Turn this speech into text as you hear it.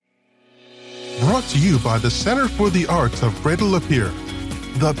Brought to you by the Center for the Arts of Greater Lapeer.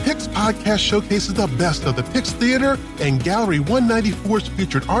 The Pix Podcast showcases the best of the Pix Theater and Gallery 194's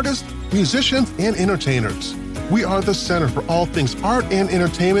featured artists, musicians, and entertainers. We are the center for all things art and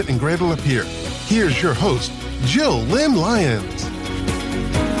entertainment in Greater Lapeer. Here's your host, Jill Lynn Lyons.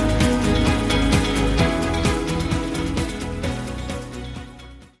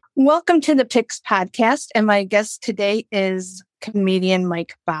 Welcome to the Pix Podcast, and my guest today is comedian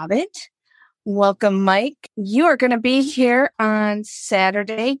Mike Bobbitt. Welcome, Mike. You are going to be here on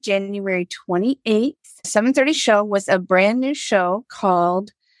Saturday, January 28th, 7:30 show with a brand new show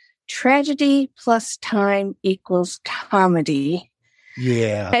called Tragedy Plus Time Equals Comedy.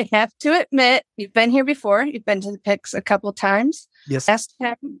 Yeah. I have to admit, you've been here before. You've been to the Pix a couple times. Yes. Last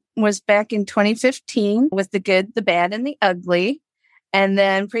time was back in 2015 with The Good, the Bad, and the Ugly. And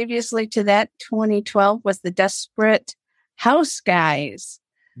then previously to that, 2012 was the Desperate House Guys.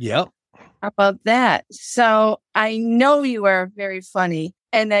 Yep. How about that? So I know you are very funny,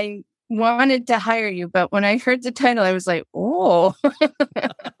 and I wanted to hire you, but when I heard the title, I was like, oh,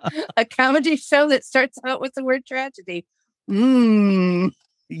 a comedy show that starts out with the word tragedy. Yeah.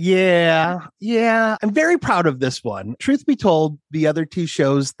 I'm very proud of this one. Truth be told, the other two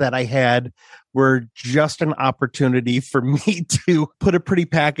shows that I had were just an opportunity for me to put a pretty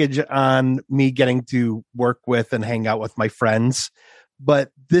package on me getting to work with and hang out with my friends.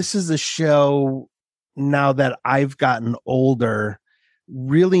 But this is a show now that I've gotten older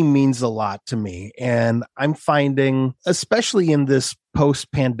really means a lot to me. And I'm finding, especially in this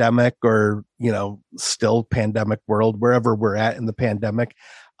post-pandemic or, still pandemic world, wherever we're at in the pandemic,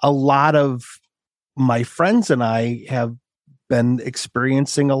 a lot of my friends and I have been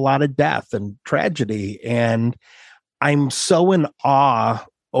experiencing a lot of death and tragedy. And I'm so in awe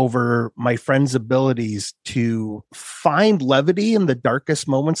over my friends' abilities to find levity in the darkest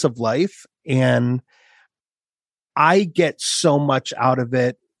moments of life. And I get so much out of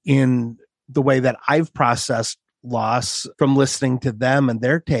it in the way that I've processed loss from listening to them and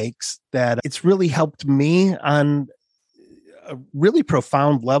their takes, that it's really helped me on a really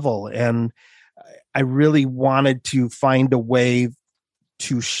profound level. And I really wanted to find a way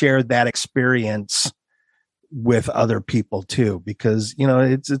to share that experience with other people too, because,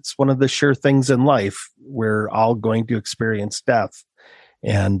 it's one of the sure things in life. We're all going to experience death.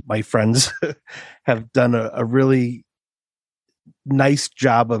 And my friends have done a really nice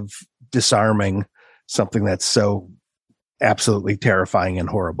job of disarming something that's so absolutely terrifying and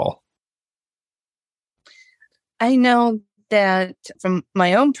horrible. I know that from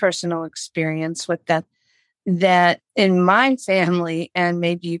my own personal experience with that in my family, and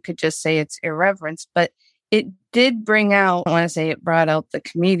maybe you could just say it's irreverence, but it did bring out, I want to say it brought out the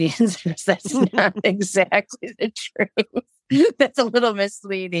comedians, because that's not exactly the truth. That's a little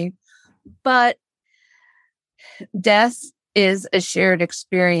misleading. But death is a shared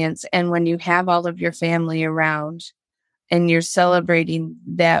experience. And when you have all of your family around and you're celebrating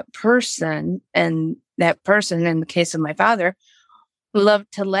that person, and that person, in the case of my father,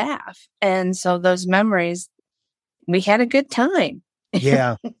 loved to laugh. And so those memories, we had a good time.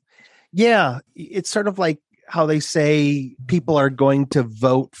 Yeah. Yeah. It's sort of like how they say people are going to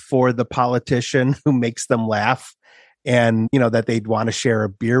vote for the politician who makes them laugh and, that they'd want to share a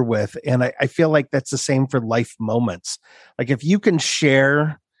beer with. And I feel like that's the same for life moments. Like if you can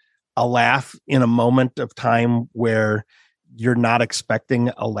share a laugh in a moment of time where you're not expecting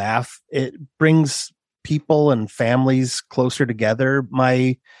a laugh, it brings people and families closer together.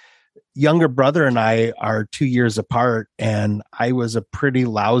 My younger brother and I are 2 years apart, and I was a pretty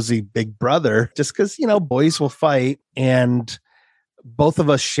lousy big brother just because, boys will fight. And both of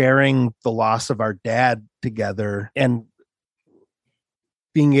us sharing the loss of our dad together and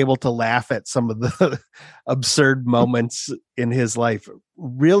being able to laugh at some of the absurd moments in his life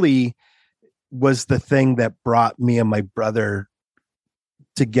really was the thing that brought me and my brother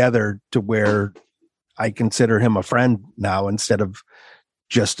together to where I consider him a friend now instead of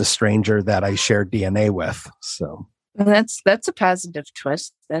just a stranger that I share DNA with. So that's a positive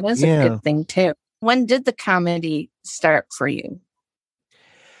twist. That is a good thing too. When did the comedy start for you?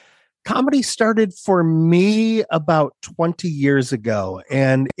 Comedy started for me about 20 years ago.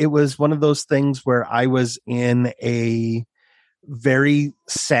 And it was one of those things where I was in a very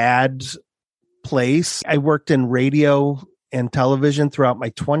sad place. I worked in radio and television throughout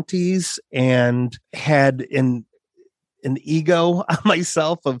my 20s and had an ego on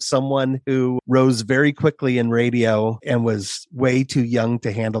myself of someone who rose very quickly in radio and was way too young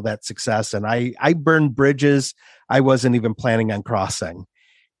to handle that success. And I burned bridges I wasn't even planning on crossing.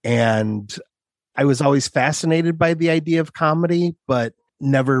 And I was always fascinated by the idea of comedy, but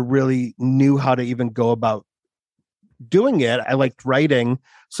never really knew how to even go about doing it. I liked writing.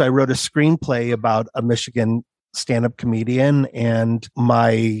 So I wrote a screenplay about a Michigan stand-up comedian, and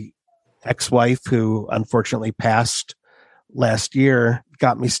my ex-wife, who unfortunately passed last year,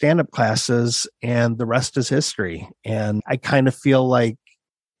 got me stand-up classes, and the rest is history. And I kind of feel like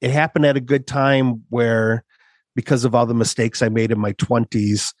it happened at a good time where, because of all the mistakes I made in my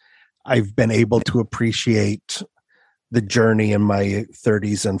 20s, I've been able to appreciate the journey in my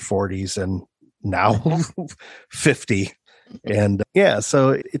 30s and 40s and now 50. And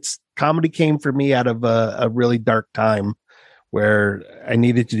so comedy came for me out of a really dark time where I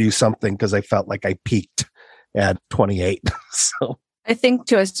needed to do something because I felt like I peaked at 28. So I think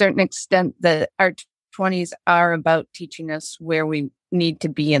to a certain extent that our 20s are about teaching us where we need to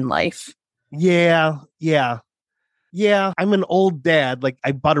be in life. Yeah. I'm an old dad. Like,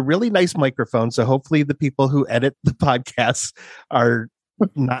 I bought a really nice microphone. So hopefully the people who edit the podcasts are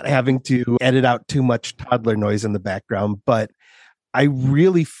not having to edit out too much toddler noise in the background. But I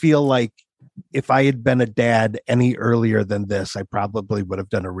really feel like if I had been a dad any earlier than this, I probably would have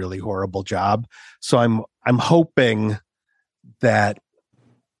done a really horrible job. So I'm hoping that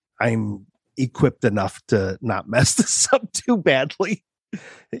I'm equipped enough to not mess this up too badly.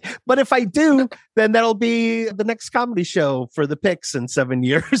 But if I do, then that'll be the next comedy show for the Picks in 7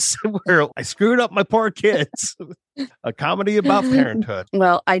 years, where I screwed up my poor kids. A comedy about parenthood.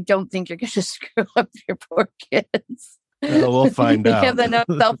 Well, I don't think you're going to screw up your poor kids. We'll find out. You have enough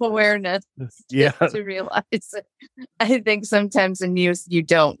self-awareness to realize it. I think sometimes in youth you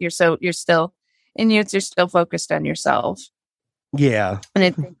don't. You're still focused on yourself. Yeah. And I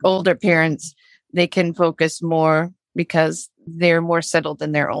think older parents, they can focus more because they're more settled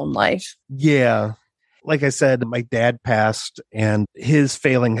in their own life. Yeah. Like I said, my dad passed, and his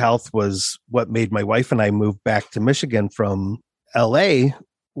failing health was what made my wife and I move back to Michigan from LA,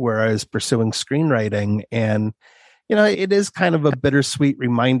 where I was pursuing screenwriting. And it is kind of a bittersweet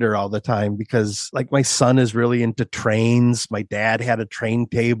reminder all the time, because like my son is really into trains. My dad had a train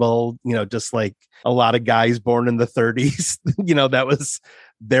table, just like a lot of guys born in the 30s, that was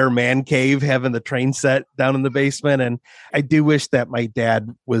their man cave, having the train set down in the basement. And I do wish that my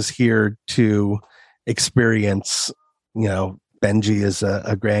dad was here to experience, Benji as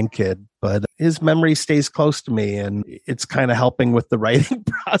a grandkid, but his memory stays close to me, and it's kind of helping with the writing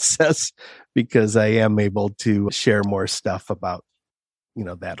process because I am able to share more stuff about,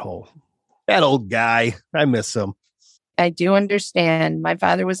 that old guy. I miss him. I do understand. My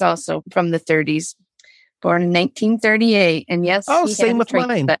father was also from the 30s, born in 1938. And yes. Same with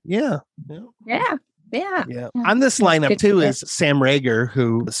mine. Yeah. On this lineup too is Sam Rager,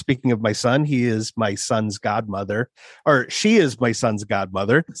 who, speaking of my son, he is my son's godmother, or she is my son's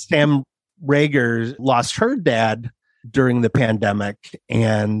godmother. Sam Rager lost her dad during the pandemic,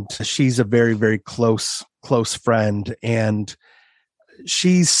 and she's a very, very close friend. And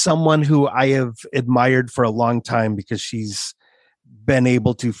she's someone who I have admired for a long time because she's been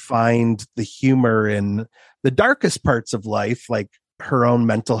able to find the humor in the darkest parts of life, like her own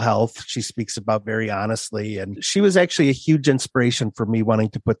mental health. She speaks about very honestly. And she was actually a huge inspiration for me wanting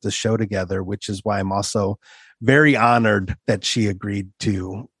to put this show together, which is why I'm also very honored that she agreed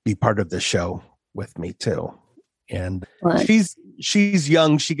to be part of the show with me too. And she's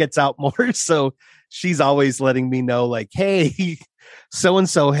young, she gets out more. So she's always letting me know, like, hey,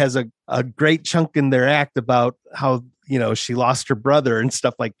 so-and-so has a great chunk in their act about how, she lost her brother and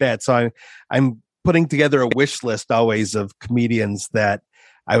stuff like that. So I'm putting together a wish list always of comedians that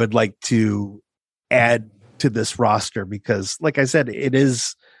I would like to add to this roster, because like I said, it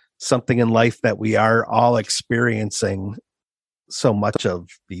is something in life that we are all experiencing so much of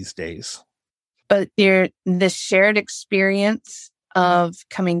these days. But the shared experience of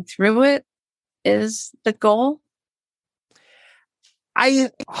coming through it is the goal. I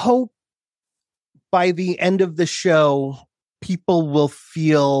hope by the end of the show, people will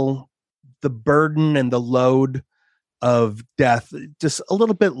feel the burden and the load of death just a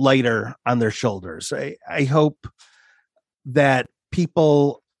little bit lighter on their shoulders. I hope that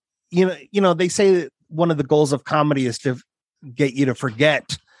people, they say that one of the goals of comedy is to get you to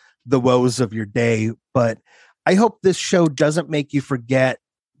forget the woes of your day, but I hope this show doesn't make you forget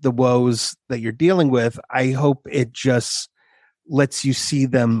the woes that you're dealing with. I hope it just lets you see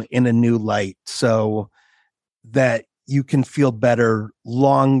them in a new light so that you can feel better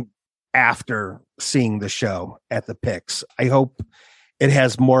long after seeing the show at the Picks. I hope it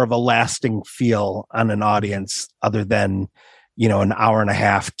has more of a lasting feel on an audience other than, an hour and a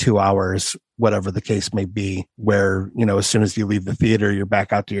half, 2 hours, whatever the case may be, where, as soon as you leave the theater, you're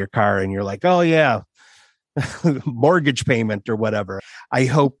back out to your car and you're like, oh yeah, mortgage payment or whatever. I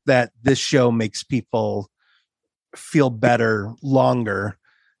hope that this show makes people feel better longer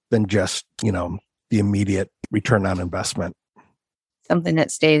than just, the immediate return on investment. Something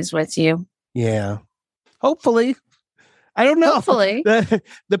that stays with you. Yeah. Hopefully. I don't know. Hopefully.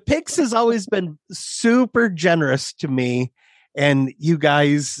 The Pix has always been super generous to me. And you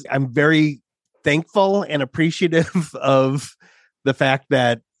guys, I'm very thankful and appreciative of the fact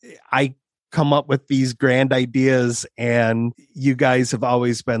that I come up with these grand ideas and you guys have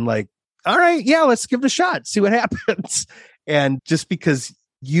always been like, all right, yeah, let's give it a shot, see what happens. And just because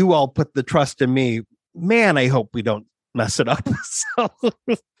you all put the trust in me, man, I hope we don't mess it up.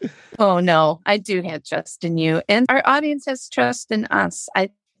 Oh, no, I do have trust in you. And our audience has trust in us. I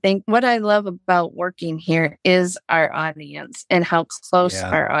think what I love about working here is our audience and how close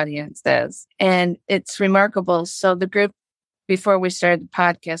our audience is. And it's remarkable. So the group, before we started the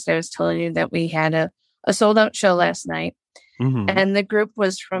podcast, I was telling you that we had a sold out show last night. Mm-hmm. And the group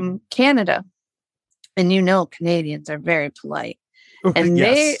was from Canada. And Canadians are very polite. And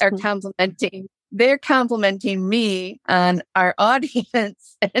they are they're complimenting me on our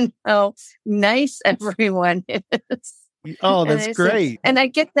audience and how nice everyone is. Oh, that's great. And I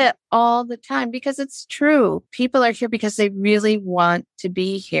get that all the time because it's true. People are here because they really want to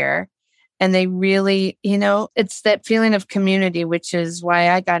be here. And they really, it's that feeling of community, which is why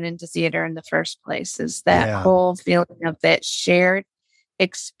I got into theater in the first place, is that whole feeling of that shared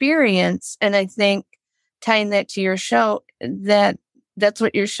experience. And I think tying that to your show, that's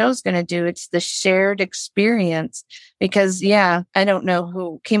what your show's going to do. It's the shared experience because, I don't know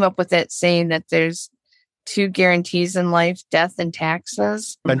who came up with that saying that there's 2 guarantees in life, death and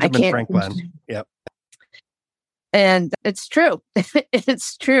taxes. Benjamin Franklin. Yep. And it's true.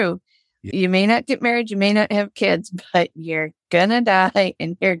 It's true. You may not get married, you may not have kids, but you're going to die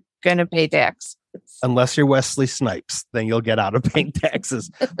and you're going to pay taxes. Unless you're Wesley Snipes, then you'll get out of paying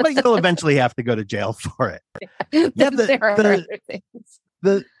taxes, but you'll eventually have to go to jail for it.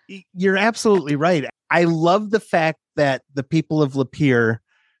 You're absolutely right. I love the fact that the people of Lapeer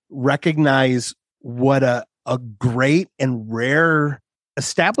recognize what a great and rare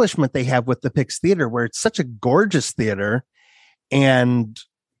establishment they have with the Pix Theater, where it's such a gorgeous theater. And,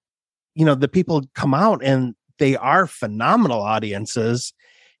 the people come out and they are phenomenal audiences.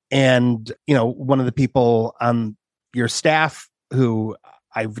 And, one of the people on your staff who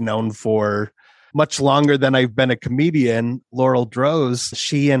I've known for much longer than I've been a comedian, Laurel Droz,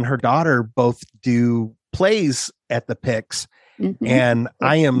 she and her daughter both do plays at the Pix. Mm-hmm. And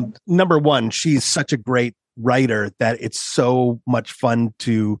I am, number one, she's such a great writer that it's so much fun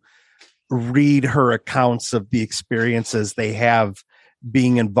to read her accounts of the experiences they have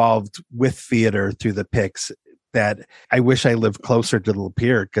being involved with theater through the Pix, that I wish I lived closer to the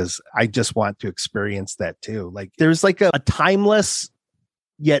Lapeer because I just want to experience that too. Like there's like a timeless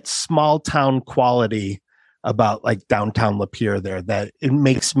yet small town quality about like downtown Lapeer there that it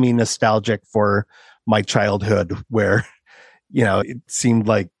makes me nostalgic for my childhood where, it seemed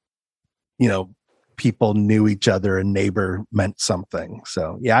like, people knew each other and neighbor meant something.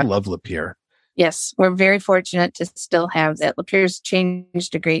 So yeah, I love Lapeer. Yes, we're very fortunate to still have that. Lapeer's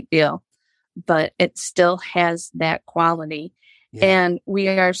changed a great deal, but it still has that quality. Yeah. And we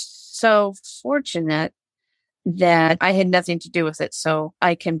are so fortunate that I had nothing to do with it, so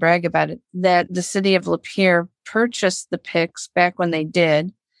I can brag about it, that the city of Lapeer purchased the Pix back when they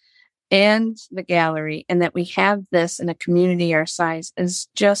did, and the gallery, and that we have this in a community our size is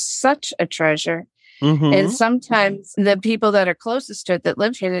just such a treasure. Mm-hmm. And sometimes the people that are closest to it that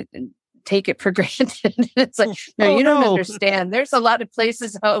live here take it for granted. It's like, no, you don't understand. There's a lot of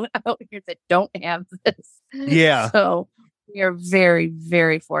places out here that don't have this. Yeah. So we are very,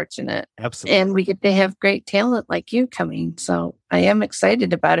 very fortunate. Absolutely. And we get to have great talent like you coming. So I am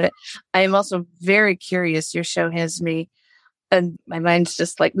excited about it. I am also very curious. Your show has me, and my mind's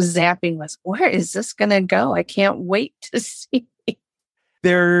just like zapping with, where is this going to go? I can't wait to see.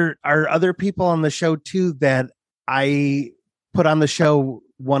 There are other people on the show too that I put on the show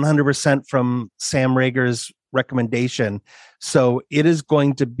 100% from Sam Rager's recommendation. So it is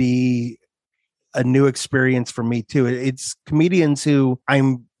going to be a new experience for me too. It's comedians who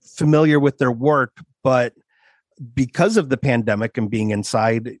I'm familiar with their work, but because of the pandemic and being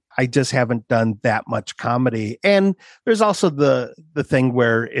inside, I just haven't done that much comedy. And there's also the thing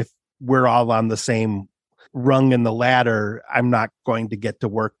where if we're all on the same rung in the ladder, I'm not going to get to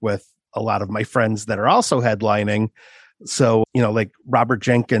work with a lot of my friends that are also headlining. So, like Robert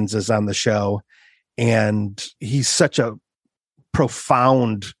Jenkins is on the show, and he's such a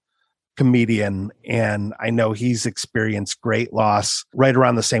profound comedian, and I know he's experienced great loss right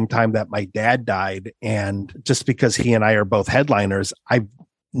around the same time that my dad died. And just because he and I are both headliners, I've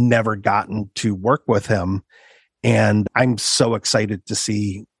never gotten to work with him. And I'm so excited to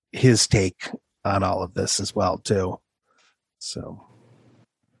see his take on all of this as well, too. So.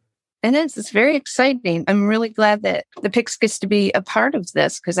 And it's very exciting. I'm really glad that the Pix gets to be a part of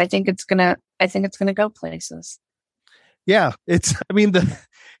this, because I think it's gonna go places. Yeah, it's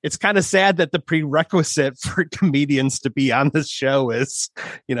kind of sad that the prerequisite for comedians to be on this show is,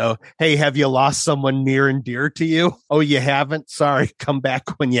 hey, have you lost someone near and dear to you? Oh, you haven't? Sorry, come back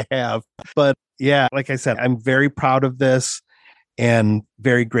when you have. But yeah, like I said, I'm very proud of this and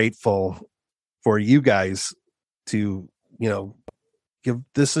very grateful for you guys to, give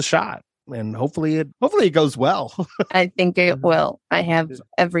this a shot. And hopefully it goes well. I think it will. I have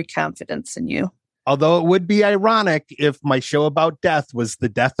every confidence in you. Although it would be ironic if my show about death was the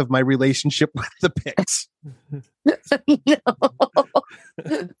death of my relationship with the Pix. No,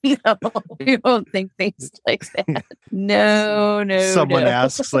 we won't think things like that. No. Someone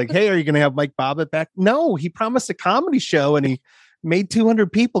asks, like, hey, are you going to have Mike Bobbitt back? No, he promised a comedy show and he made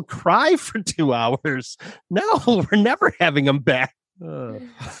 200 people cry for 2 hours. No, we're never having him back.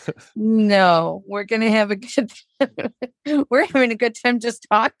 No, we're going to have we're having a good time just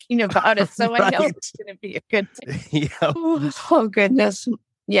talking about it. So right. I know it's going to be a good time. Yep. Oh, goodness.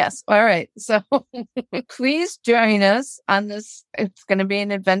 Yes. All right. So please join us on this. It's going to be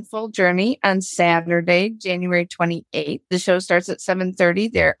an eventful journey on Saturday, January 28th. The show starts at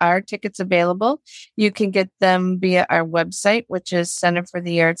 7:30. There are tickets available. You can get them via our website, which is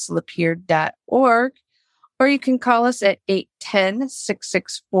centerfortheartslapeer.org. Or you can call us at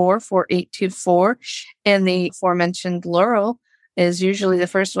 810-664-4824. And the aforementioned Laurel is usually the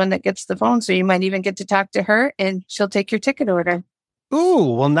first one that gets the phone. So you might even get to talk to her and she'll take your ticket order.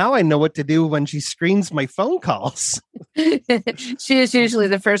 Ooh, well, now I know what to do when she screens my phone calls. She is usually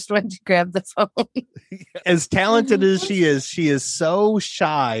the first one to grab the phone. As talented as she is so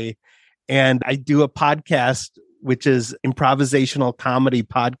shy. And I do a podcast, which is improvisational comedy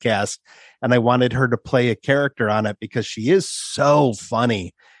podcast. And I wanted her to play a character on it because she is so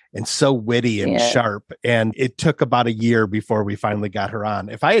funny and so witty and sharp. And it took about a year before we finally got her on.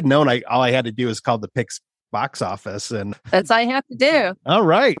 If I had known, all I had to do is call the Pix box office. And that's all I have to do. All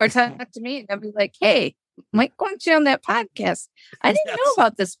right. Or talk to me and I'll be like, hey, Mike, why don't you on that podcast? I didn't know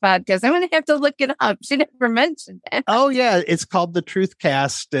about this podcast. I'm going to have to look it up. She never mentioned it. Oh, yeah. It's called The Truth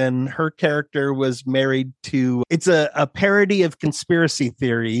Cast. And her character was married to, it's a parody of conspiracy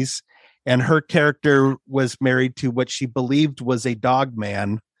theories. And her character was married to what she believed was a dog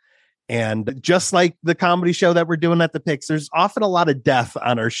man. And just like the comedy show that we're doing at the Pix, there's often a lot of death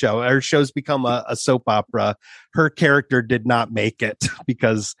on our show. Our show's become a soap opera. Her character did not make it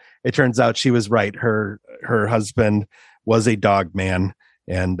because it turns out she was right. Her husband was a dog man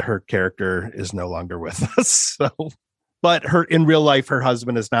and her character is no longer with us. But in real life, her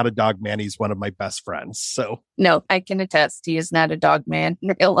husband is not a dog man. He's one of my best friends. So no, I can attest. He is not a dog man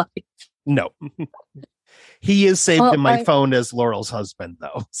in real life. No. He is saved in my phone as Laurel's husband,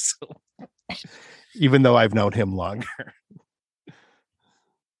 though. So, even though I've known him longer.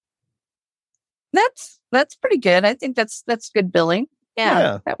 That's pretty good. I think that's good billing.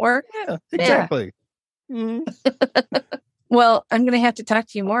 Yeah. That works. Yeah, exactly. Yeah. Mm-hmm. Well, I'm going to have to talk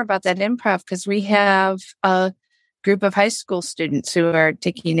to you more about that improv because we have a group of high school students who are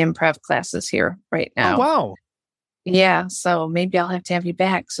taking improv classes here right now. Oh, wow. Yeah. So maybe I'll have to have you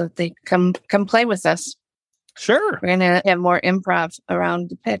back so that they come play with us. Sure. We're going to have more improv around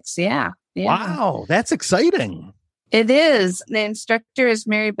the Pix. Yeah. Wow. That's exciting. It is. The instructor is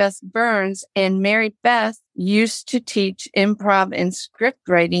Mary Beth Burns, and Mary Beth used to teach improv and script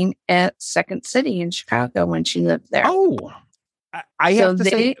writing at Second City in Chicago when she lived there. Oh, I have to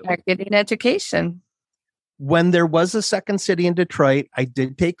say, they are getting education. When there was a Second City in Detroit, I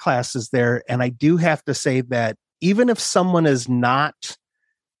did take classes there. And I do have to say that even if someone is not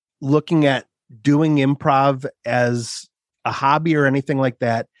looking at doing improv as a hobby or anything like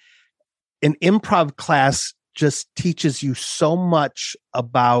that, an improv class just teaches you so much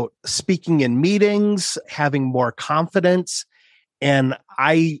about speaking in meetings, having more confidence. And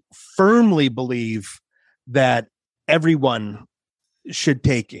I firmly believe that everyone should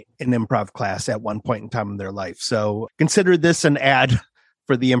take an improv class at one point in time in their life. So consider this an ad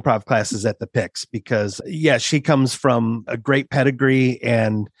for the improv classes at the Pix, because she comes from a great pedigree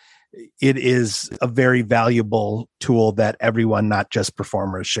and it is a very valuable tool that everyone, not just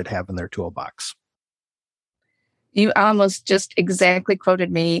performers, should have in their toolbox. You almost just exactly quoted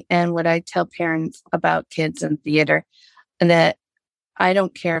me and what I tell parents about kids in theater, and that I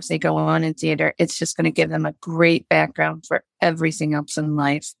don't care if they go on in theater. It's just going to give them a great background for everything else in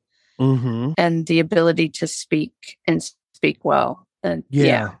life. Mm-hmm. And the ability to speak and speak well. And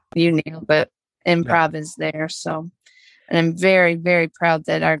yeah you nailed it. Improv is there. So, and I'm very, very proud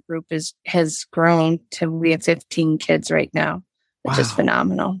that our group has grown to, we have 15 kids right now, which is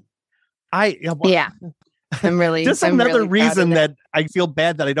phenomenal. I'm really just I'm another really reason that I feel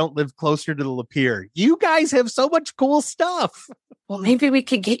bad that I don't live closer to the Lapeer. You guys have so much cool stuff. Well, maybe we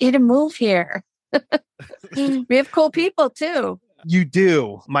could get you to move here. We have cool people too. You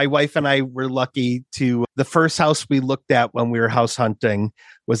do. My wife and I were lucky to, the first house we looked at when we were house hunting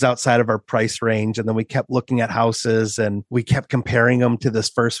was outside of our price range. And then we kept looking at houses and we kept comparing them to this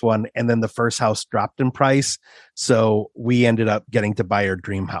first one. And then the first house dropped in price. So we ended up getting to buy our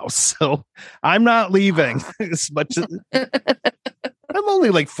dream house. So I'm not leaving as much as I'm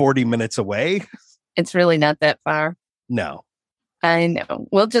only like 40 minutes away. It's really not that far. No. I know.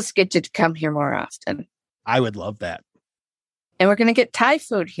 We'll just get you to come here more often. I would love that. And we're going to get Thai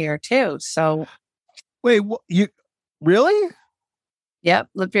food here too. So, wait, you really? Yep,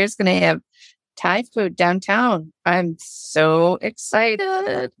 Lapeer's going to have Thai food downtown. I'm so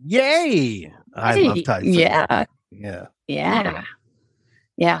excited! Yay! I love Thai food. Yeah.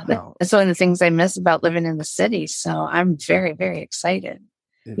 Wow. That's one of the things I miss about living in the city. So I'm very, very excited.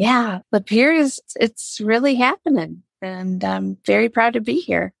 Yeah, Lapeer it's really happening, and I'm very proud to be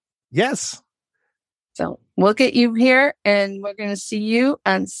here. Yes. So we'll get you here, and we're going to see you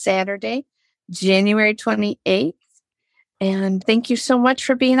on Saturday, January 28th. And thank you so much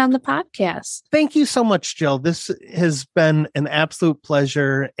for being on the podcast. Thank you so much, Jill. This has been an absolute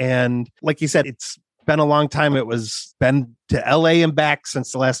pleasure. And like you said, it's been a long time. It was been to LA and back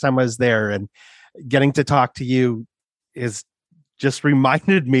since the last time I was there. And getting to talk to you is just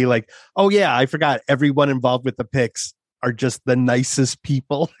reminded me like, oh yeah, I forgot everyone involved with the Picks are just the nicest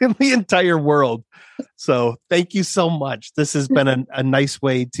people in the entire world. So thank you so much. This has been a nice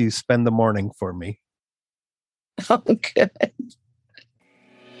way to spend the morning for me. Oh, good.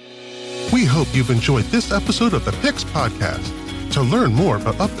 We hope you've enjoyed this episode of the Picks Podcast. To learn more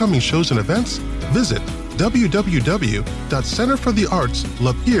about upcoming shows and events, visit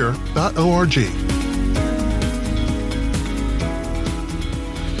www.centerfortheartslapeer.org.